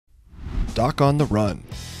Doc on the Run.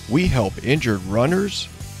 We help injured runners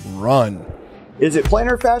run. Is it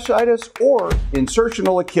plantar fasciitis or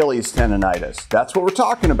insertional Achilles tendonitis? That's what we're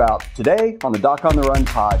talking about today on the Doc on the Run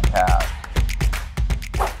podcast.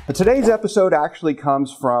 But today's episode actually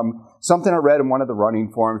comes from something I read in one of the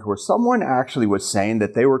running forums where someone actually was saying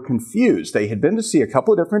that they were confused. They had been to see a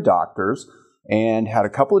couple of different doctors and had a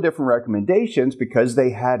couple of different recommendations because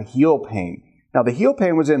they had heel pain. Now, the heel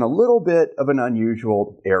pain was in a little bit of an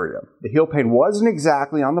unusual area. The heel pain wasn't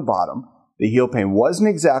exactly on the bottom. The heel pain wasn't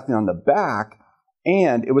exactly on the back.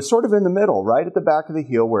 And it was sort of in the middle, right at the back of the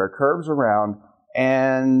heel where it curves around.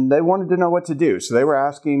 And they wanted to know what to do. So they were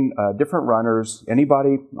asking different runners,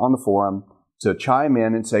 anybody on the forum, to chime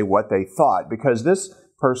in and say what they thought. Because this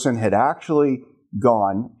person had actually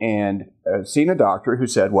gone and seen a doctor who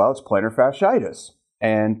said, well, it's plantar fasciitis.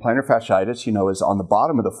 And plantar fasciitis, is on the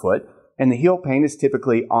bottom of the foot. And the heel pain is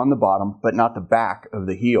typically on the bottom, but not the back of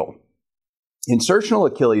the heel. Insertional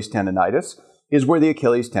Achilles tendonitis is where the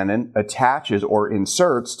Achilles tendon attaches or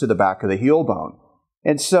inserts to the back of the heel bone.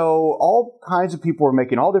 And so all kinds of people were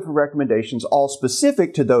making all different recommendations, all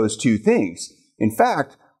specific to those two things. In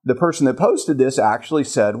fact, the person that posted this actually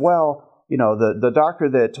said, well, the doctor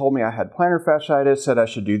that told me I had plantar fasciitis said I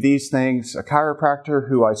should do these things. A chiropractor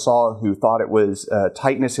who I saw who thought it was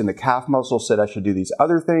tightness in the calf muscle said I should do these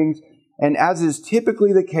other things. And as is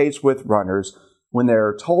typically the case with runners, when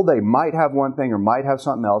they're told they might have one thing or might have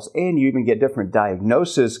something else, and you even get different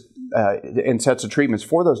diagnoses and sets of treatments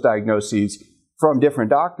for those diagnoses from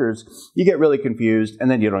different doctors, you get really confused,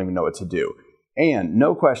 and then you don't even know what to do. And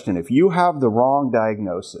no question, if you have the wrong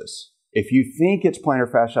diagnosis, if you think it's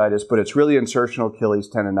plantar fasciitis, but it's really insertional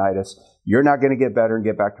Achilles tendonitis, you're not going to get better and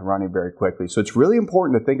get back to running very quickly. So it's really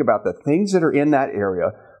important to think about the things that are in that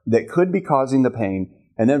area that could be causing the pain,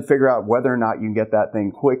 and then figure out whether or not you can get that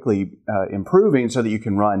thing quickly improving so that you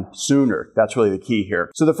can run sooner. That's really the key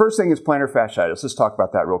here. So the first thing is plantar fasciitis. Let's talk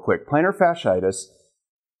about that real quick. Plantar fasciitis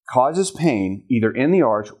causes pain either in the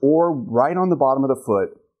arch or right on the bottom of the foot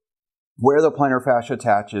where the plantar fascia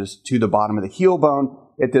attaches to the bottom of the heel bone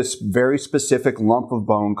at this very specific lump of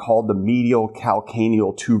bone called the medial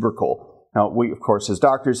calcaneal tubercle. Now, we, of course, as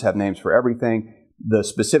doctors have names for everything. The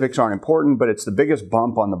specifics aren't important, but it's the biggest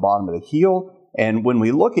bump on the bottom of the heel. And when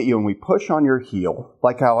we look at you and we push on your heel,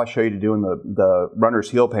 like how I show you to do in the runner's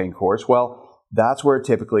heel pain course, well, that's where it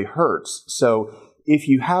typically hurts. So if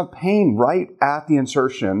you have pain right at the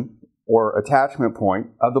insertion or attachment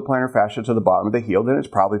point of the plantar fascia to the bottom of the heel, then it's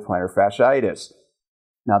probably plantar fasciitis.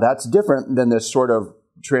 Now that's different than this sort of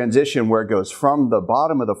transition where it goes from the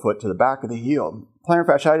bottom of the foot to the back of the heel. Plantar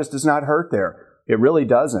fasciitis does not hurt there. It really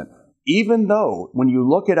doesn't. Even though when you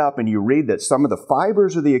look it up and you read that some of the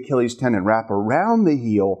fibers of the Achilles tendon wrap around the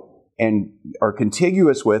heel and are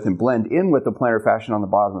contiguous with and blend in with the plantar fascia on the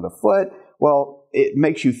bottom of the foot, well, it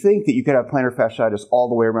makes you think that you could have plantar fasciitis all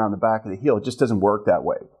the way around the back of the heel. It just doesn't work that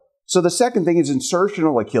way. So the second thing is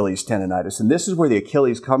insertional Achilles tendonitis, and this is where the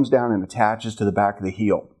Achilles comes down and attaches to the back of the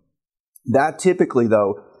heel. That typically,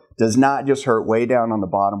 though, does not just hurt way down on the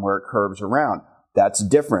bottom where it curves around. That's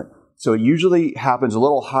different. So it usually happens a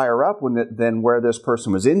little higher up than where this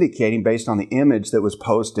person was indicating based on the image that was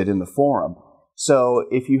posted in the forum. So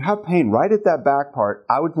if you have pain right at that back part,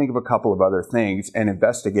 I would think of a couple of other things and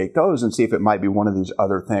investigate those and see if it might be one of these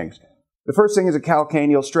other things. The first thing is a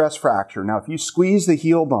calcaneal stress fracture. Now, if you squeeze the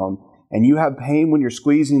heel bone and you have pain when you're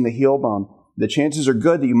squeezing the heel bone, the chances are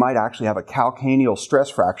good that you might actually have a calcaneal stress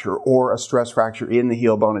fracture or a stress fracture in the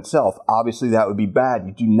heel bone itself. Obviously, that would be bad.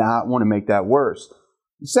 You do not want to make that worse.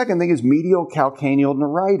 The second thing is medial calcaneal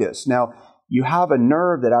neuritis. Now, you have a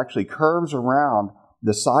nerve that actually curves around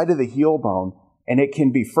the side of the heel bone, and it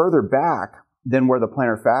can be further back than where the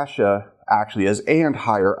plantar fascia actually is and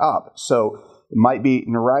higher up. So it might be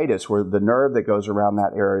neuritis where the nerve that goes around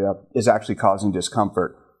that area is actually causing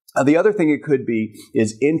discomfort. The other thing it could be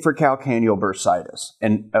is infracalcaneal bursitis.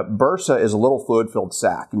 And bursa is a little fluid-filled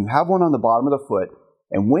sac. And you have one on the bottom of the foot,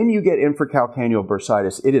 and when you get infracalcaneal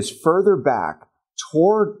bursitis, it is further back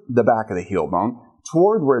toward the back of the heel bone,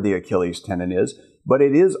 toward where the Achilles tendon is, but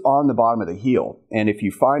it is on the bottom of the heel. And if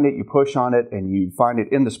you find it, you push on it, and you find it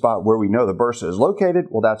in the spot where we know the bursa is located,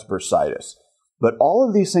 well, that's bursitis. But all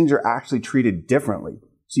of these things are actually treated differently.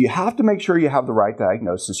 So you have to make sure you have the right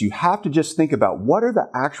diagnosis. You have to just think about what are the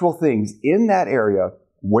actual things in that area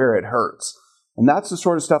where it hurts. And that's the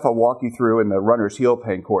sort of stuff I'll walk you through in the runner's heel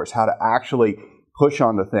pain course, how to actually push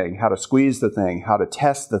on the thing, how to squeeze the thing, how to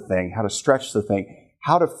test the thing, how to stretch the thing,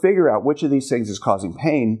 how to figure out which of these things is causing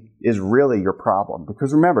pain is really your problem.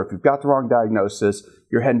 Because remember, if you've got the wrong diagnosis,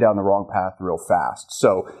 you're heading down the wrong path real fast.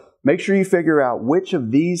 So make sure you figure out which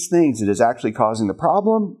of these things it is actually causing the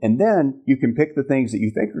problem, and then you can pick the things that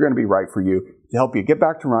you think are going to be right for you to help you get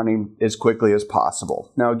back to running as quickly as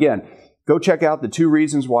possible. Now again, go check out the 2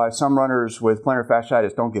 reasons why some runners with plantar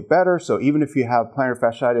fasciitis don't get better. So even if you have plantar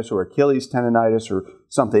fasciitis or Achilles tendonitis or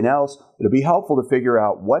something else, it'll be helpful to figure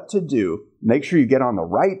out what to do, make sure you get on the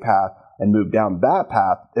right path, and move down that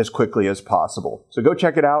path as quickly as possible. So go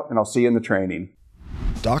check it out, and I'll see you in the training.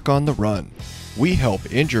 Doc on the Run. We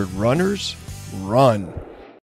help injured runners run.